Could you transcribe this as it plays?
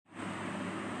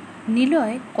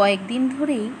নিলয় কয়েকদিন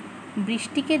ধরেই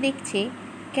বৃষ্টিকে দেখছে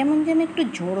কেমন যেন একটু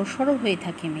জড়সড় হয়ে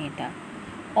থাকে মেয়েটা।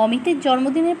 অমিতের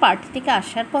জন্মদিনের পার্টি থেকে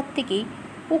আসার পর থেকেই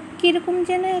ও কীরকম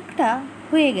যেন একটা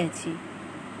হয়ে গেছে।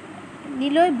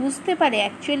 নিলয় বুঝতে পারে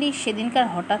অ্যাকচুয়ালি সেদিনকার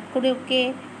হঠাৎ করে ওকে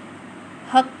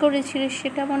হাগ করেছিল,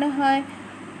 সেটা মনে হয়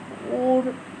ওর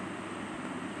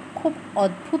খুব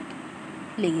অদ্ভুত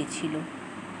লেগেছিল।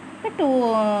 বাট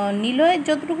নিলয়ের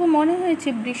যতটুকু মনে হয়েছে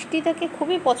বৃষ্টি তাকে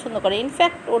খুবই পছন্দ করে।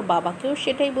 ইনফ্যাক্ট ওর বাবাকেও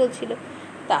সেটাই বলছিল।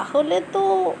 তাহলে তো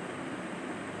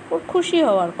ওর খুশি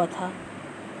হওয়ার কথা।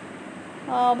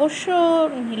 অবশ্য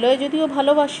নিলয় যদিও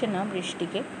ভালোবাসে না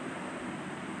বৃষ্টিকে,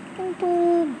 কিন্তু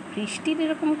বৃষ্টির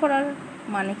এরকম করার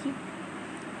মানে কি?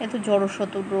 এত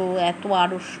জড়সড়, এত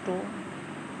আড়ষ্ট।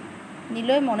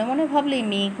 নিলয় মনে মনে ভাবলে এই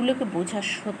মেয়েগুলোকে বোঝা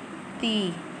সত্যি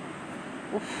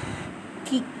উফ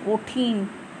কি কঠিন,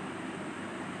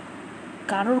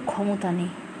 কারোর ক্ষমতা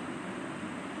নেই।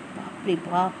 বাপরে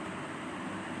বাপ,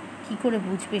 কি করে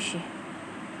বুঝবে সে?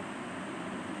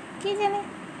 কে জানে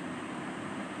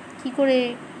কি করে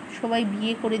সবাই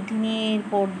বিয়ে করে দিনের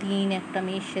পর দিন একটা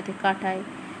মেয়ের সাথে কাটায়,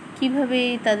 কিভাবে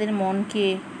তাদের মনকে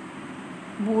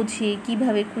বোঝে,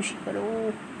 কিভাবে খুশি করে। ও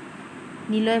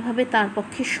নিলয় ভাবে তার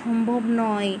পক্ষে সম্ভব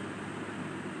নয়।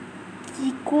 কি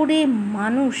করে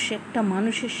মানুষ একটা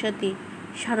মানুষের সাথে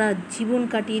সারা জীবন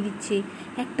কাটিয়ে দিচ্ছে,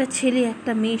 একটা ছেলে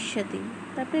একটা মেয়ের সাথে।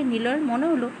 তারপরে নিলয়ের মনে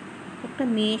হলো একটা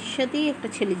মেয়ের সাথেই একটা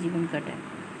ছেলে জীবন কাটায়,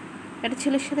 একটা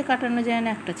ছেলের সাথে কাটানো যায় না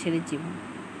একটা ছেলের জীবন।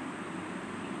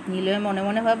 নিলয় মনে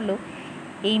মনে ভাবলো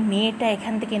এই মেয়েটা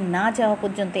এখান থেকে না যাওয়া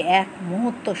পর্যন্ত এক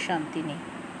মুহূর্ত শান্তি নেই।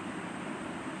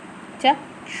 যাক,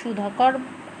 সুধাকর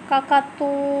কাকা তো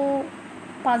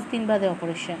 5 দিন বাদে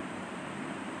অপারেশন,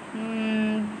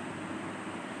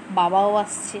 বাবাও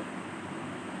আসছে,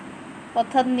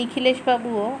 অর্থাৎ নিখিলেশ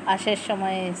বাবুও আসার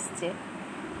সময় এসছে।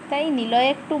 তাই নিলয়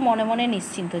একটু মনে মনে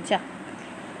নিশ্চিন্ত, যাক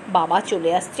বাবা চলে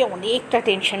আসছে, অনেকটা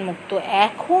টেনশন মুক্ত।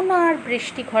 এখন আর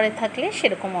বৃষ্টি ঘরে থাকলে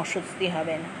সেরকম অস্বস্তি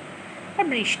হবে না, আর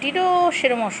বৃষ্টিরও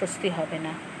সেরকম অস্বস্তি হবে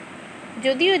না।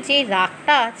 যদিও যে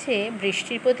রাগটা আছে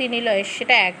বৃষ্টির প্রতি নিলয়ের,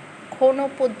 সেটা এখনো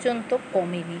পর্যন্ত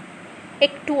কমেনি,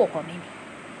 একটুও কমেনি।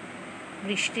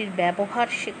 বৃষ্টির ব্যবহার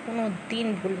সে কোনো দিন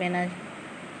ভুলবে না।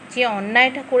 যে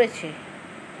অন্যায়টা করেছে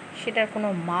সেটার কোনো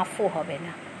মাফও হবে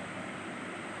না।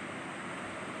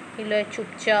 নিলয়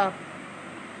চুপচাপ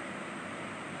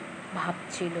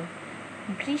ভাবছিল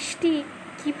বৃষ্টি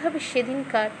কিভাবে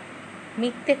সেদিনকার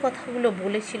মিথ্যে কথাগুলো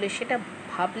বলেছিল। সেটা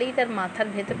ভাবলেই তার মাথার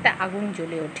ভেতরটা আগুন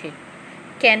জ্বলে ওঠে।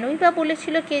 কেনই বা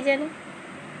বলেছিল কে জানে।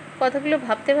 কথাগুলো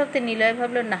ভাবতে ভাবতে নিলয়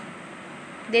ভাবলো না,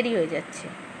 দেরি হয়ে যাচ্ছে।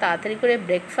 তাড়াতাড়ি করে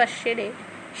ব্রেকফাস্ট সেরে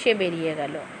সে বেরিয়ে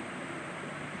গেল।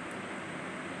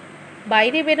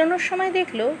 বাইরে বেরোনোর সময়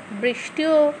দেখলো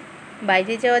বৃষ্টিও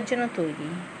বাইরে যাওয়ার জন্য তৈরি,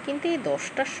 কিন্তু এই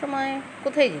 10টার সময়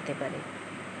কোথায় যেতে পারে।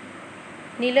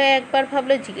 নিলয় একবার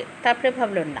ভাবলো, তারপরে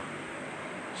ভাবলো না,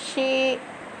 সে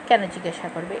কেন জিজ্ঞাসা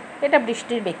করবে, এটা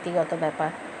বৃষ্টির ব্যক্তিগত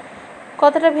ব্যাপার।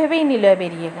 কথাটা ভেবেই নিলয়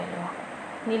বেরিয়ে গেল।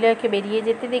 নিলয়কে বেরিয়ে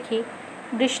যেতে দেখি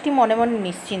বৃষ্টি মনে মনে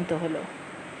নিশ্চিন্ত হলো।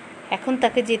 এখন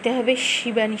তাকে যেতে হবে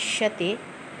শিবানীর সাথে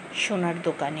সোনার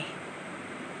দোকানে,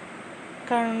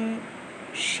 কারণ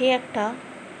সে একটা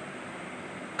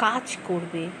কাজ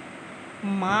করবে।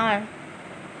 মার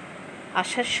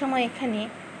আসার সময় এখানে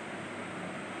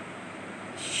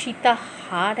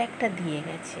সীতাহার একটা দিয়ে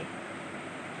গেছে।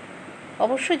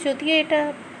 অবশ্য যদিও এটা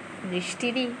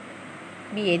বৃষ্টিরই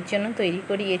বিয়ের জন্য তৈরি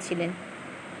করিয়েছিলেন,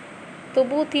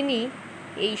 তবুও তিনি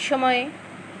এই সময়ে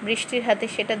বৃষ্টির হাতে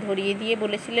সেটা ধরিয়ে দিয়ে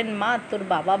বলেছিলেন, মা তোর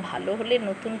বাবা ভালো হলে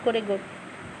নতুন করে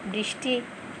বৃষ্টি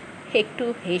একটু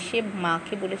হেসে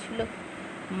মাকে বলেছিল,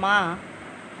 মা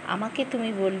আমাকে তুমি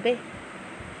বলবে,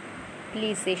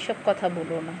 প্লিজ এসব কথা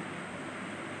বলো না,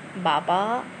 বাবা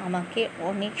আমাকে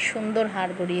অনেক সুন্দর হার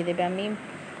গড়িয়ে দেবে, আমি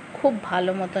খুব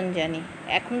ভালো মতন জানি,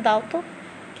 এখন দাও তো।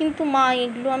 কিন্তু মা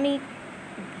এগুলো আমি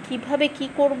কিভাবে কি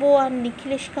করব, আর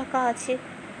নিখিলেশ কাকা আছে।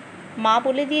 মা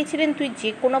বলে দিয়েছিলেন তুই যে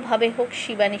কোনোভাবে হোক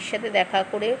শিবানীর সাথে দেখা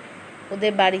করে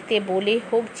ওদের বাড়িতে বলে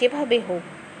হোক, যেভাবে হোক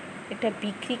এটা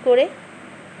বিক্রি করে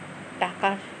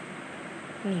টাকা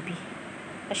নিবি,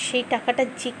 আর সেই টাকাটা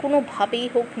যে কোনোভাবেই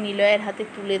হোক নিলয়ের হাতে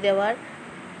তুলে দেওয়ার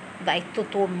দায়িত্ব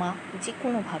তোর মা, যে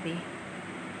কোনোভাবেই।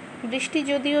 বৃষ্টি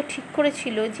যদিও ঠিক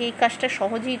করেছিল যে এই কাজটা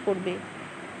সহজেই করবে,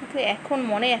 কিন্তু এখন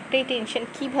মনে একটাই টেনশন,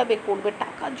 কিভাবে করবে।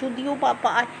 টাকা যদিও বা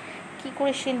পায়, কী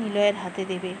করে সে নিলয়ের হাতে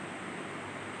দেবে।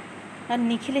 আর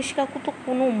নিখিলেশ কাকু তো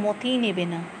কোনো মতেই নেবে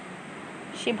না,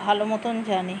 সে ভালো মতন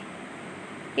জানে।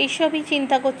 এইসবই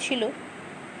চিন্তা করছিল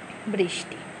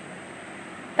বৃষ্টি।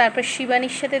 তারপর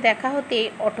শিবানীর সাথে দেখা হতে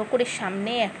অটো করে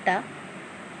সামনে একটা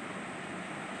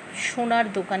সোনার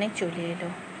দোকানে চলে এলো।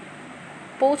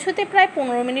 পৌঁছতে প্রায়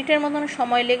 15 মিনিটের মতন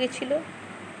সময় লেগেছিল।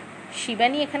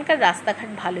 শিবানী এখানকার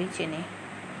রাস্তাঘাট ভালোই চেনে।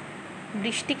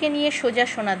 বৃষ্টিকে নিয়ে সোজা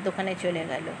সোনার দোকানে চলে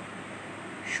গেল।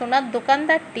 সোনার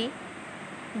দোকানদারটি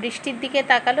বৃষ্টির দিকে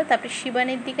তাকালো, তারপরে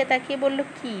শিবানীর দিকে তাকিয়ে বলল,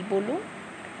 কি বলুন?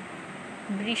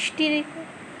 বৃষ্টি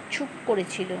চুপ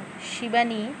করেছিল।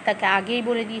 শিবানী তাকে আগেই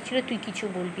বলে দিয়েছিল, তুই কিছু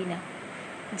বলবি না,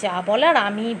 যা বলার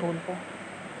আমিই বলবো।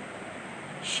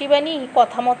 শিবানী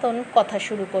কথা মতন কথা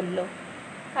শুরু করলো,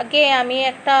 আগে আমি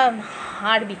একটা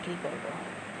হাড় বিক্রি করব।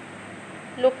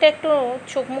 লোকটা একটু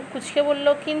চোখ মুখ কুঁচকে বলল,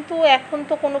 কিন্তু এখন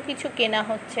তো কোনো কিছু কেনা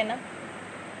হচ্ছে না।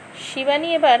 শিবানী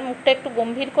এবার মুখটা একটু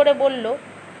গম্ভীর করে বলল,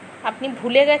 আপনি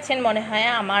ভুলে গেছেন মনে হয়,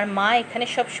 আমার মা এখানে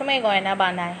সবসময় গয়না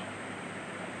বানায়।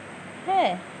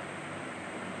 হ্যাঁ।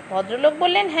 ভদ্রলোক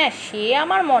বললেন, হ্যাঁ সে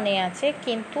আমার মনে আছে,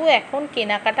 কিন্তু এখন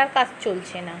কেনাকাটার কাজ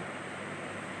চলছে না।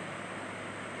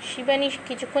 শিবানী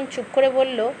কিছুক্ষণ চুপ করে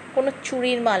বলল, কোনো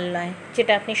চুরির মাল নয়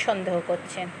যেটা আপনি সন্দেহ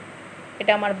করছেন,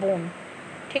 এটা আমার বোন,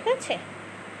 ঠিক আছে?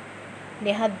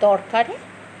 নেহাত দরকারে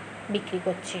বিক্রি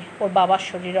করছে, ওর বাবার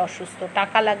শরীর অসুস্থ,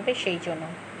 টাকা লাগবে সেই জন্য।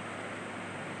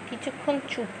 কিছুক্ষণ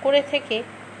চুপ করে থেকে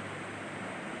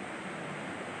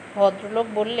ভদ্রলোক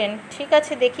বললেন, ঠিক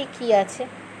আছে দেখি কি আছে।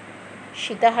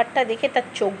 সীতাহারটা দেখে তার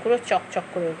চোখগুলো চকচক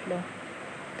করে উঠল,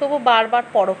 তবু বারবার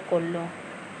পরখ করল।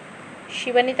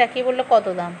 শিবানী তাকিয়ে বলল, কত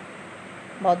দাম?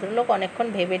 ভদ্রলোক অনেকক্ষণ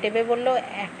ভেবে টেবে বলল,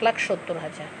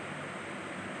 1,70,000।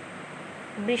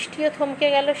 বৃষ্টিও থমকে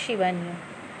গেল, শিবানীও।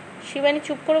 শিবানী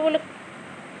চুপ করে বলল,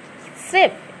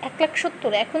 স্রেফ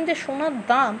 1,70,000? এখন যে সোনার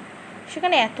দাম,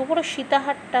 সেখানে এত বড়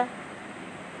সীতাহারটা।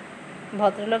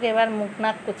 ভদ্রলোক এবার মুখ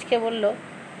নাক কুচকে বলল,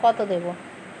 কত দেব?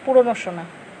 পুরনো সোনা।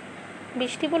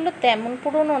 বৃষ্টি বলল, তেমন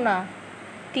পুরনো না,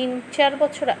 3-4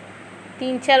 বছর।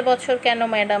 3-4 বছর কেন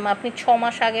ম্যাডাম, আপনি 6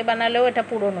 মাস আগে বানালেও এটা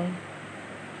পুরনোই,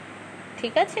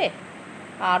 ঠিক আছে?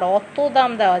 আর অত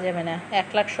দাম দেওয়া যাবে না,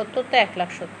 1,70,000 তো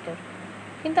 1,70,000,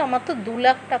 কিন্তু আমার তো 2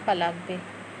 লাখ টাকা লাগবে।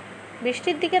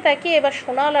 বৃষ্টির দিকে তাকিয়ে এবার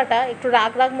সোনাওয়ালাটা একটু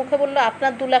রাগ রাগ মুখে বলল,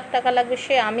 আপনার 2 লাখ টাকা লাগবে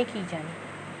সে আমি কি জানি।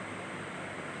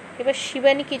 এবার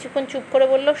শিবানী কিছুক্ষণ চুপ করে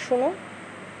বলল, শুনুন,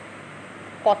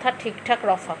 কথা ঠিকঠাক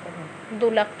রফা করুন, 2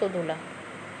 লাখ তো 2 লাখ।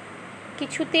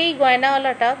 কিছুতেই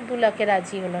গয়নাওয়ালাটা 2 লাখে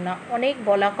রাজি হলো না, অনেক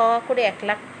বলা কওয়া করে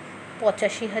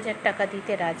 1,85,000 টাকা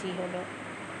দিতে রাজি হলো।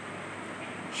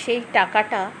 সেই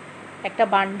টাকাটা একটা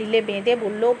বান্ডিলে বেঁধে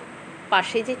বলল,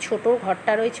 পাশে যে ছোট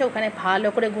ঘরটা রয়েছে ওখানে ভালো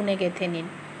করে গুনে গেঁথে নিন।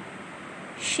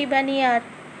 শিবানী আর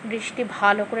বৃষ্টি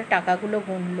ভালো করে টাকাগুলো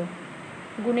গুনল,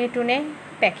 গুনে টুনে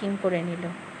প্যাকিং করে নিল।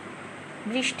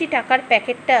 বৃষ্টি টাকার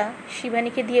প্যাকেটটা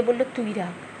শিবানীকে দিয়ে বলল, তুই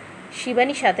রাখ।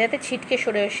 শিবানী সাথে সাথে ছিটকে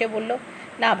সরে এসে বলল,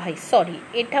 না ভাই সরি,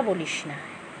 এটা বলিস না,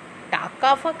 টাকা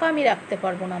ফাঁকা আমি রাখতে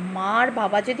পারবো না, মার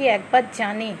বাবা যদি একবার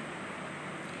জানে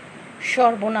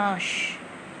সর্বনাশ।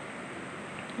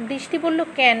 বৃষ্টি বলল,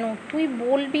 কেন? তুই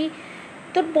বলবি,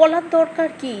 তোর বলার দরকার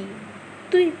কি?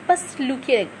 তুই বাস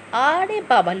লুকিয়ে রাখ। আরে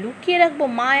বাবা, লুকিয়ে রাখবো?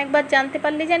 মা একবার জানতে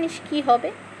পারলে জানিস কি হবে?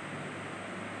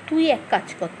 তুই এক কাজ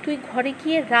কর, তুই ঘরে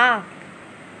গিয়ে রাখ,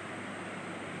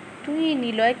 তুই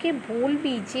নিলয়কে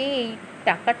বলবি যে এই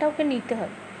টাকাটা ওকে নিতে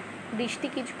হবে। বৃষ্টি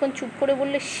কিছুক্ষণ চুপ করে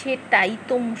বললে, সেটাই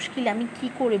তো মুশকিল, আমি কি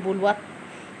করে বলবো? আর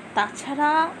তাছাড়া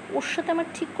ওর সাথে আমার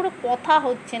ঠিক করে কথা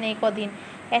হচ্ছে না, কদিন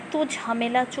এত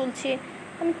ঝামেলা চলছে,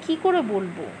 আমি কি করে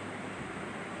বলবো?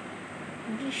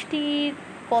 বৃষ্টির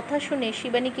কথা শুনে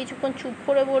শিবানী কিছুক্ষণ চুপ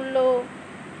করে বলল,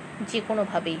 যে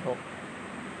কোনোভাবেই হোক,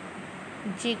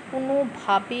 যে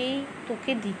কোনোভাবেই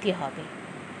তোকে দিতে হবে,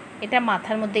 এটা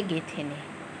মাথার মধ্যে গেঁথে নে,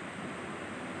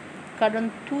 কারণ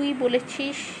তুই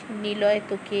বলেছিস নিলয়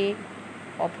তোকে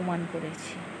অপমান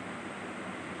করেছে।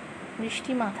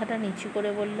 বৃষ্টি মাথাটা নিচু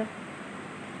করে বলল,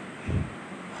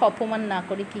 অপমান না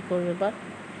করে কি করবে বল?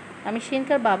 আমি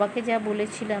সেদিনকার বাবাকে যা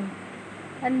বলেছিলাম,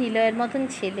 আর নিলয়ের মতন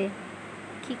ছেলে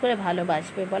কি করে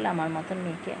ভালোবাসবে বল আমার মতন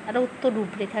মেয়েকে, আর ওর তো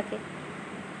রূপরেখাকে।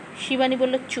 শিবানী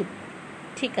বলল, চুপ,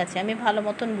 ঠিক আছে আমি ভালো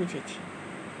মতন বুঝেছি,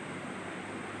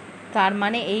 তার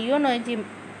মানে এইও নয় যে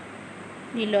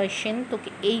নিলয় সেন তোকে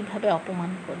এইভাবে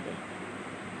অপমান করবে।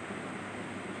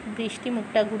 বৃষ্টি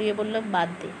মুখটা ঘুরিয়ে বলল, বাদ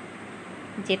দে,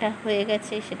 যেটা হয়ে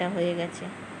গেছে সেটা হয়ে গেছে,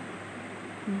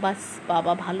 বাস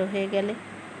বাবা ভালো হয়ে গেলে,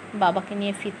 বাবাকে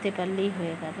নিয়ে ফিরতে পারলেই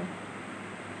হয়ে গেল।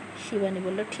 শিবানী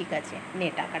বলল, ঠিক আছে নে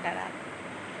টাকাটা রাখ।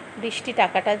 বৃষ্টি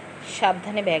টাকাটা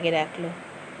সাবধানে ব্যাগে রাখলো।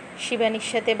 শিবানীর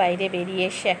সাথে বাইরে বেরিয়ে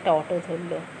এসে একটা অটো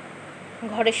ধরল।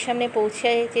 ঘরের সামনে পৌঁছে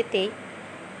যেতেই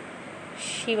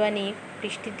শিবানী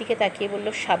বৃষ্টির দিকে তাকিয়ে বলল,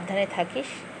 সাবধানে থাকিস,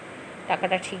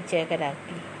 টাকাটা ঠিক জায়গায়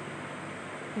রাখবি।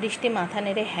 বৃষ্টি মাথা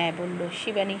নেড়ে হ্যাঁ বলল।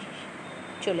 শিবানী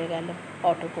চলে গেল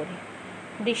অটো করে।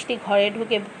 বৃষ্টি ঘরে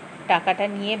ঢুকে টাকাটা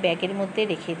নিয়ে ব্যাগের মধ্যে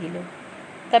রেখে দিল।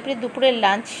 তারপরে দুপুরের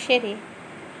লাঞ্চ সেরে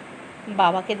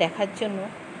বাবাকে দেখার জন্য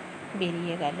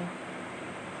বেরিয়ে গেল।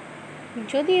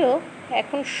 যদিও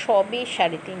এখন সবই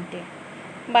 3:30,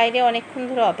 বাইরে অনেকক্ষণ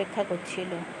ধরে অপেক্ষা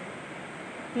করছিল।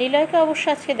 নিলয়কে অবশ্য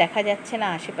আজকে দেখা যাচ্ছে না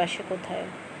আশেপাশে কোথাও,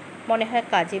 মনে হয়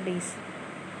কাজে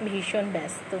ভীষণ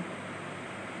ব্যস্ত।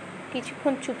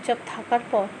 কিছুক্ষণ চুপচাপ থাকার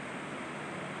পর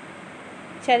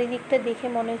চারিদিকটা দেখে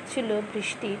মনে হচ্ছিল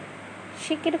বৃষ্টির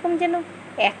সে কীরকম যেন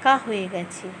একা হয়ে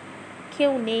গেছে,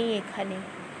 কেউ নেই এখানে,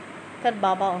 তার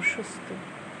বাবা অসুস্থ,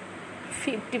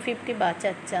 50-50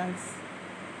 বাঁচার চান্স।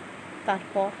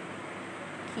 তারপর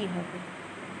কি হবে?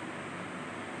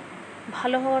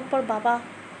 ভালো হওয়ার পর বাবা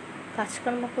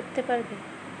কাজকর্ম করতে পারবে?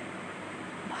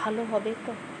 ভালো হবে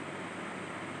তো?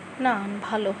 না,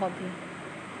 ভালো হবে,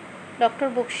 ডক্টর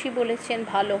বক্সি বলেছেন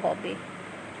ভালো হবে।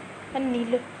 আর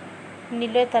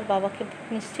নিলয় তার বাবাকে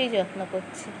নিশ্চয়ই যত্ন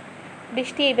করছে।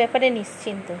 বৃষ্টি এই ব্যাপারে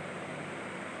নিশ্চিন্ত।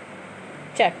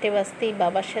 4টে বাজতেই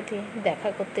বাবার সাথে দেখা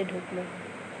করতে ঢুকলো।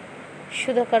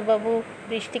 সুধাকরবাবু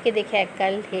বৃষ্টিকে দেখে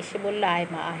একগাল হেসে বলল, আয়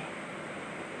মা আয়।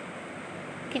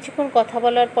 কিছুক্ষণ কথা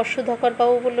বলার পর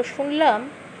সুধাকরবাবু বলল, শুনলাম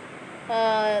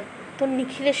তোর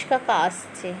নিখিলেশ কাকা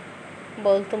আসছে,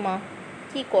 বলতো মা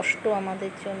কি কষ্ট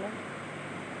আমাদের জন্য।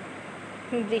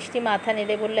 বৃষ্টি মাথা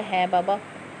নেড়ে বললে, হ্যাঁ বাবা,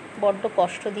 বড্ড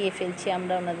কষ্ট দিয়ে ফেলছি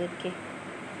আমরা ওনাদেরকে।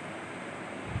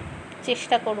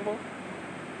 চেষ্টা করব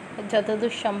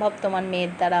যতদূর সম্ভব তোমার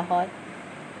মেয়ের দ্বারা হয়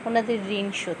ওনাদের ঋণ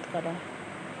শোধ করা।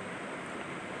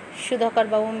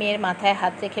 সুধাকরবাবু মেয়ের মাথায়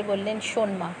হাত রেখে বললেন,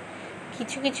 শোন মা,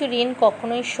 কিছু কিছু ঋণ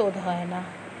কখনোই শোধ হয় না।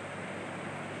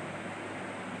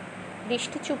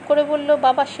 বৃষ্টি চুপ করে বলল,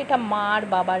 বাবা সেটা মা আর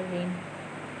বাবার ঋণ।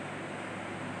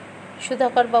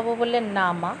 সুধাকরবাবু বললেন, না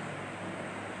মা,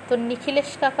 তোর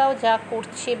নিখিলেশ কাকাও যা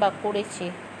করছে বা করেছে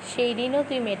সেই ঋণও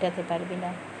তুই মেটাতে পারবি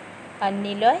না, আর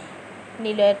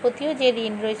নিলয়ের প্রতিও যে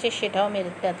ঋণ রয়েছে সেটাও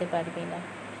মেটাতে পারবি না।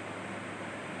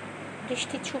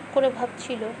 বৃষ্টি চুপ করে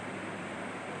ভাবছিল,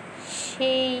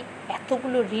 সেই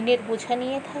এতগুলো ঋণের বোঝা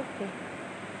নিয়ে থাকবে?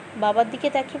 বাবার দিকে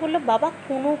তাকিয়ে বলল, বাবা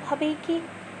কোনোভাবেই কি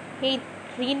এই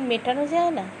ঋণ মেটানো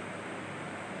যায় না?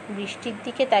 বৃষ্টির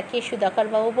দিকে তাকিয়ে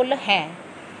সুধাকরবাবু বলল, হ্যাঁ,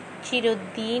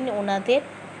 চিরদিন ওনাদের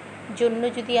জন্য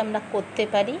যদি আমরা করতে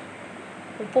পারি,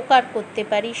 উপকার করতে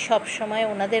পারি, সব সময়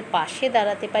ওনাদের পাশে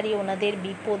দাঁড়াতে পারি, ওনাদের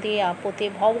বিপদে আপদে,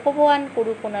 ভগবান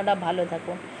করুক ওনারা ভালো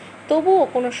থাকুন, তবুও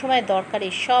কোনো সময় দরকারে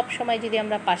সব সময় যদি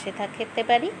আমরা পাশে থাকতে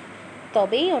পারি,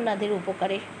 তবেই ওনাদের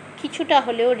উপকারে কিছুটা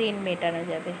হলেও ঋণ মেটানো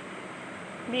যাবে।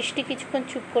 বৃষ্টি কিছুক্ষণ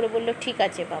চুপ করে বলল, ঠিক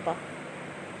আছে বাবা।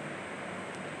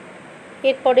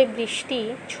 এরপরে বৃষ্টি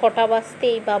 6টা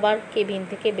বাজতেই বাবার কেবিন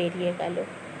থেকে বেরিয়ে গেল।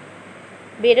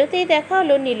 বেরোতেই দেখা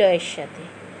হলো নিলয়ের সাথে,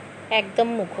 একদম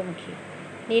মুখোমুখি।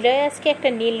 নিলয় আজকে একটা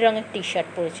নীল রঙের টি-শার্ট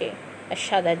পরেছে আর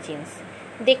সাদা জিন্স,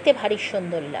 দেখতে ভারী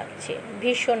সুন্দর লাগছে,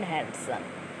 ভীষণ হ্যান্ডসাম।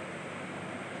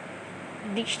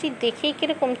 বৃষ্টির দেখেই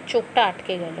কিরকম চোখটা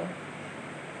আটকে গেল।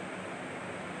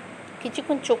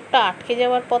 কিছুক্ষণ চোখটা আটকে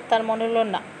যাওয়ার পর তার মনে হলো,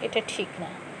 না, এটা ঠিক না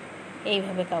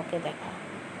এইভাবে কাউকে দেখা।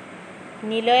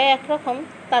 নিলয় একরকম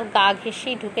তার গা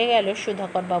ঘেঁষেই ঢুকে গেল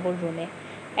সুধাকরবাবুর রুমে,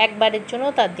 একবারের জন্য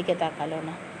তার দিকে তাকালো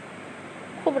না।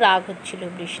 খুব রাগ হচ্ছিল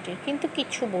বৃষ্টির, কিন্তু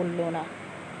কিছু বলল না।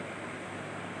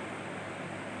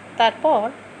 তারপর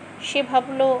সে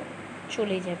ভাবলো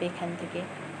চলে যাবে এখান থেকে,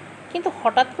 কিন্তু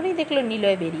হঠাৎ করেই দেখলো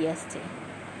নিলয় বেরিয়ে আসছে।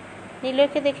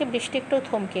 নিলয়কে দেখে বৃষ্টি একটু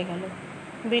থমকে গেল।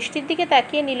 বৃষ্টির দিকে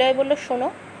তাকিয়ে নিলয় বলল, শোনো,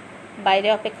 বাইরে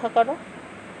অপেক্ষা করো,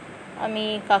 আমি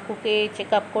কাকুকে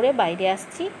চেক আপ করে বাইরে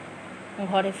আসছি,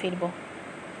 ঘরে ফিরব।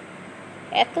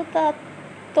 এত তা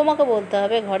তোমাকে বলতে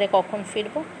হবে ঘরে কখন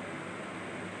ফিরব?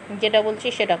 যেটা বলছি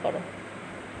সেটা করো।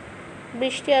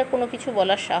 বৃষ্টি আর কোনো কিছু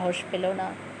বলার সাহস পেল না,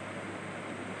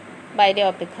 বাইরে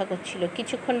অপেক্ষা করছিল।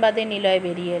 কিছুক্ষণ বাদে নিলয়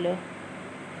বেরিয়ে এলো।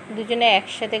 দুজনে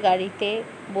একসাথে গাড়িতে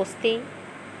বসতেই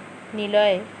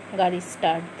নিলয় গাড়ি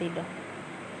স্টার্ট দিল।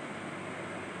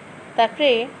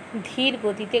 তারপরে ধীর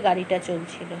গতিতে গাড়িটা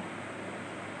চলছিল।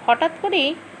 হঠাৎ করেই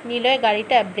নিলয়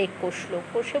গাড়িটা ব্রেক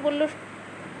কষে বলল,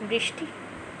 বৃষ্টি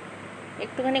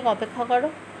একটুখানি অপেক্ষা করো,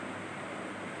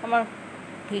 আমার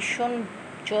ভীষণ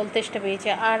জল তেষ্টা পেয়েছে,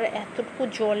 আর এতটুকু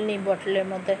জল নেই বটলের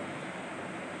মধ্যে,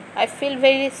 আই ফিল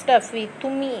ভেরি স্টাফি,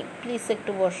 তুমি প্লিজ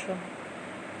একটু বসো।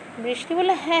 বৃষ্টি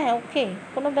বলে, হ্যাঁ ওকে,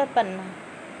 কোনো ব্যাপার না।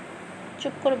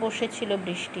 চুপ করে বসেছিল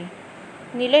বৃষ্টি।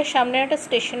 নিলয়ের সামনে একটা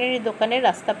স্টেশনারি দোকানের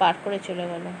রাস্তা পার করে চলে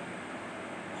গেল।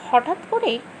 হঠাৎ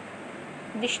করেই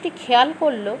বৃষ্টি খেয়াল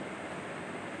করলো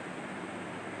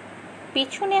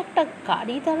পেছনে একটা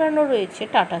গাড়ি দাঁড়ানো রয়েছে,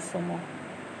 টাটা সুমো।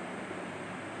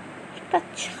 একটা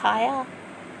ছায়া,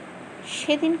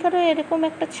 সেদিনকারও এরকম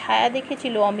একটা ছায়া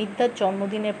দেখেছিল অমিতদার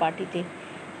জন্মদিনের পার্টিতে,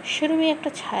 সেরকমই একটা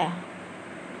ছায়া।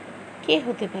 কে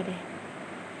হতে পারে?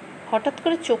 হঠাৎ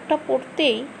করে চোখটা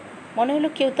পড়তেই মনে হলো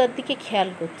কেউ তার দিকে খেয়াল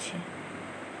করছে।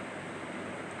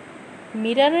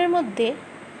 মিররের মধ্যে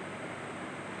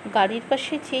গাড়ির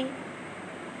পাশে যেই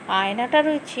আয়নাটা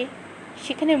রয়েছে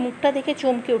সেখানে মুখটা দেখে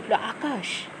চমকে উঠল। আকাশ,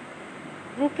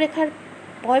 রূপরেখার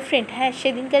বয়ফ্রেন্ড। হ্যাঁ,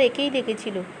 সেদিনকার একেই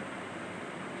দেখেছিল,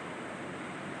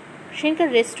 সেদিনকার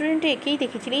রেস্টুরেন্টে একেই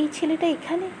দেখেছিল। এই ছেলেটা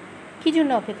এখানে কী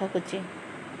জন্য অপেক্ষা করছে?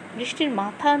 বৃষ্টির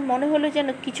মাথা মনে হলো যেন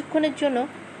কিছুক্ষণের জন্য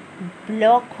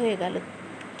ব্লক হয়ে গেল।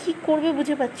 কি করবে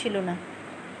বুঝে পাচ্ছিল না।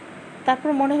 তারপর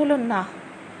মনে হলো না,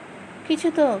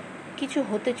 কিছু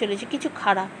হতে চলেছে, কিছু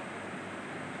খারাপ।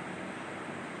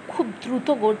 খুব দ্রুত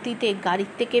গতিতে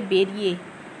গাড়ির থেকে বেরিয়ে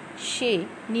সে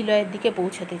নিলয়ের দিকে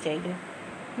পৌঁছাতে চাইল।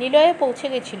 নিলয়ে পৌঁছে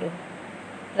গেছিল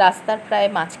রাস্তার প্রায়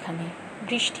মাঝখানে।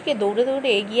 বৃষ্টিকে দৌড়ে দৌড়ে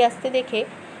এগিয়ে আসতে দেখে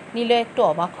নিলয় একটু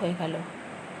অবাক হয়ে গেল।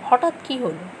 হঠাৎ কি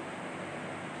হলো?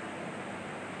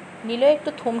 নিলয় একটু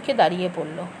থমকে দাঁড়িয়ে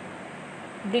পড়ল।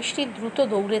 বৃষ্টি দ্রুত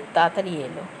দৌড়ে তাড়াতাড়ি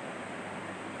এলো।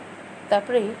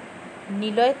 তারপরে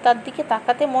নিলয়ের তার দিকে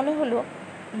তাকাতে মনে হলো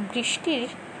বৃষ্টির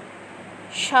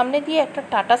সামনে দিয়ে একটা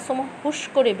টাটা সুমো হুশ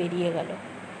করে বেরিয়ে গেল।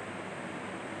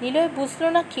 নিলয় বুঝলো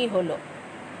না কি হলো।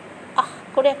 আহ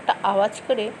করে একটা আওয়াজ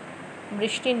করে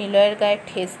বৃষ্টি নিলয়ের গায়ে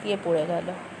ঠেস দিয়ে পড়ে গেল।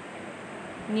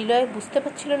 নিলয় বুঝতে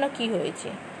পারছিল না কি হয়েছে।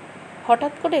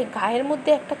 হঠাৎ করে গায়ের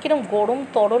মধ্যে একটা কিরম গরম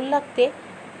তরল লাগতে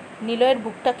নিলয়ের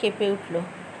বুকটা কেঁপে উঠল।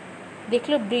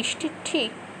 দেখল বৃষ্টির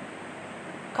ঠিক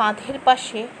কাঁধের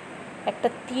পাশে একটা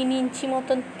 3 ইঞ্চি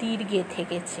মতন তীর গেঁথে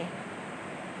গেছে।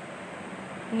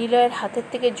 নিলয়ের হাতের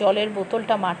থেকে জলের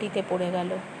বোতলটা মাটিতে পড়ে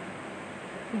গেল।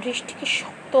 বৃষ্টিকে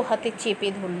শক্ত হাতে চেপে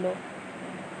ধরল।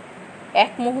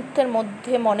 এক মুহূর্তের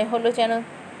মধ্যে মনে হলো যেন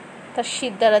তার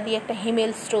শিরদাঁড়া দিয়ে একটা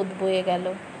হিমেল স্রোত বয়ে গেল।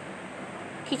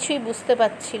 কিছুই বুঝতে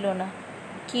পারছিল না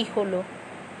কি হলো।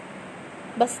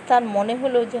 বাস তার মনে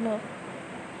হলো যেন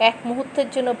এক মুহূর্তের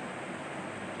জন্য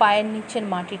পায়ের নিচের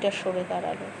মাটিটা সরে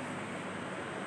দাঁড়ালো।